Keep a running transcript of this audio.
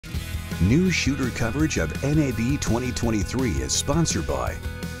Newsshooter coverage of NAB 2023 is sponsored by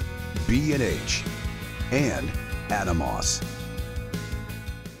B&H and Atomos.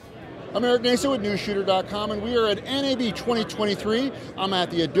 I'm Eric Naso with Newsshooter.com, and we are at NAB 2023. I'm at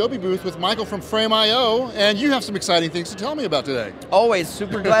the Adobe booth with Michael from Frame.io, and you have some exciting things to tell me about today. Always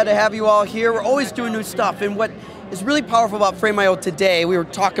super glad to have you all here. We're always doing new stuff, and what is really powerful about Frame.io today, we were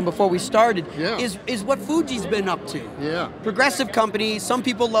talking before we started, is what Fuji's been up to. Yeah. Progressive company, some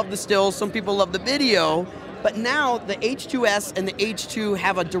people love the stills, some people love the video, but now the H2S and the H2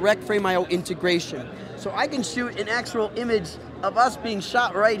 have a direct Frame.io integration. So I can shoot an actual image of us being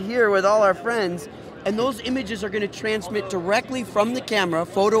shot right here with all our friends, and those images are going to transmit directly from the camera,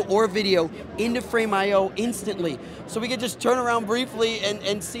 photo or video, into Frame.io instantly. So we can just turn around briefly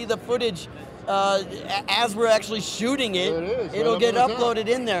and see the footage as we're actually shooting it. It'll get uploaded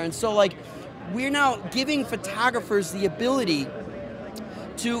in there. And so like, we're now giving photographers the ability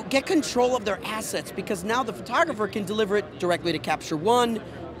to get control of their assets, because now the photographer can deliver it directly to Capture One,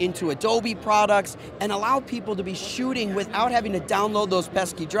 into Adobe products, and allow people to be shooting without having to download those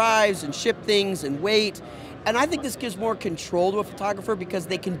pesky drives and ship things and wait. And I think this gives more control to a photographer because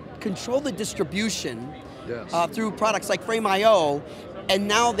they can control the distribution through products like Frame.io, and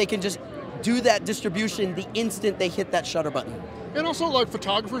now they can just do that distribution the instant they hit that shutter button. And also, like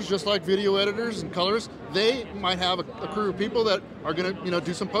photographers, just like video editors and colorists, they might have a crew of people that are going to,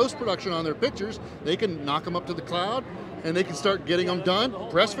 do some post-production on their pictures. They can knock them up to the cloud, and they can start getting them done.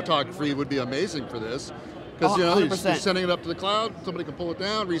 Press photography would be amazing for this, because you're sending it up to the cloud. Somebody can pull it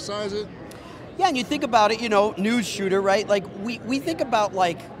down, resize it. Yeah, and you think about it, Newsshooter, right? Like we think about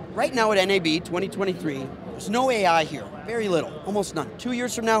right now at NAB 2023. There's no AI here, very little, almost none. 2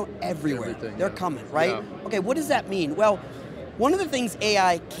 years from now, everywhere. They're coming, right? Yeah. Okay, what does that mean? Well, one of the things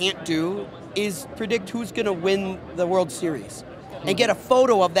AI can't do is predict who's going to win the World Series and get a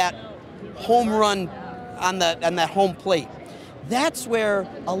photo of that home run on that home plate. That's where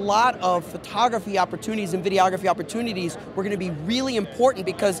a lot of photography opportunities and videography opportunities were going to be really important,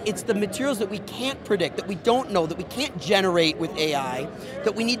 because it's the materials that we can't predict, that we don't know, that we can't generate with AI,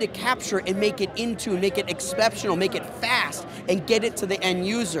 that we need to capture and make it exceptional, make it fast, and get it to the end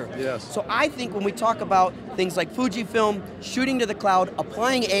user. Yes. So I think when we talk about things like Fujifilm, shooting to the cloud,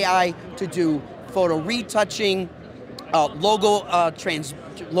 applying AI to do photo retouching, logo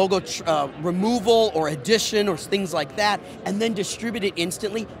removal or addition or things like that, and then distribute it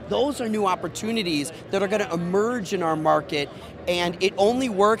instantly, those are new opportunities that are going to emerge in our market, and it only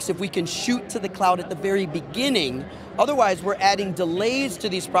works if we can shoot to the cloud at the very beginning. Otherwise, we're adding delays to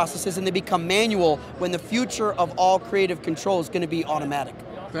these processes and they become manual, when the future of all creative control is going to be automatic.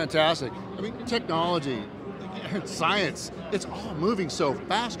 Fantastic. I mean, technology, science, it's all moving so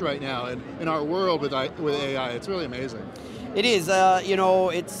fast right now in our world with AI. It's really amazing. It is,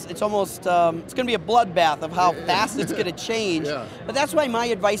 it's almost, it's going to be a bloodbath of how fast it's going to change. Yeah. But that's why my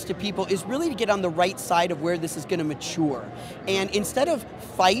advice to people is really to get on the right side of where this is going to mature. And instead of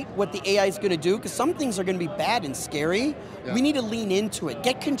fight what the AI is going to do, because some things are going to be bad and scary, we need to lean into it,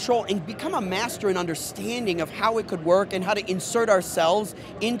 get control, and become a master in understanding of how it could work and how to insert ourselves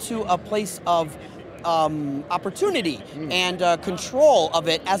into a place of opportunity and control of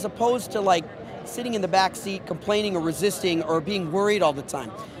it, as opposed to sitting in the back seat complaining or resisting or being worried all the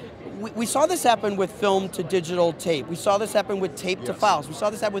time. We saw this happen with film to digital tape. We saw this happen with tape to files. We saw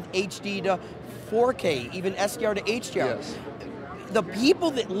this happen with HD to 4K, even SDR to HDR. Yes. The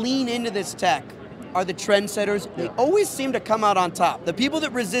people that lean into this tech are the trendsetters. They always seem to come out on top. The people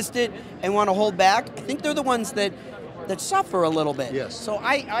that resist it and want to hold back, I think they're the ones that suffer a little bit. Yes. So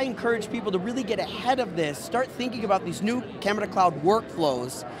I encourage people to really get ahead of this, start thinking about these new camera to cloud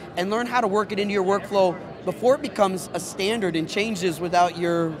workflows, and learn how to work it into your workflow before it becomes a standard and changes without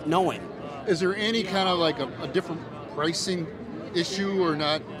your knowing. Is there any kind of a different pricing issue or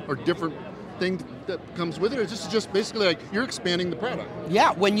not, or different thing that comes with it, or is this just basically you're expanding the product?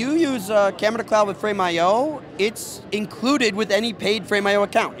 Yeah, when you use camera to cloud with Frame.io, it's included with any paid Frame.io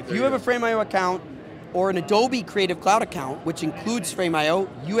account. If you have a Frame.io account, or an Adobe Creative Cloud account, which includes Frame.io,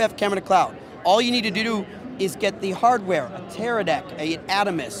 you have camera to cloud. All you need to do is get the hardware, a Teradek, an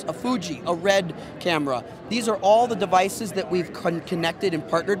Atomos, a Fuji, a Red camera. These are all the devices that we've connected and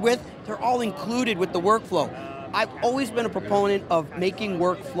partnered with. They're all included with the workflow. I've always been a proponent of making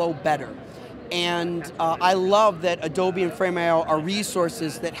workflow better. And I love that Adobe and Frame.io are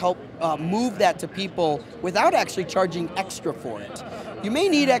resources that help move that to people without actually charging extra for it. You may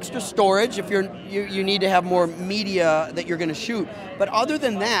need extra storage if you need to have more media that you're going to shoot, but other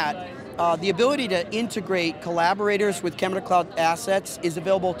than that, the ability to integrate collaborators with camera to cloud assets is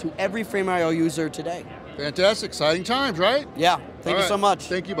available to every Frame.io user today. Fantastic, exciting times, right? Yeah, thank you so much.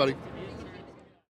 Thank you, buddy.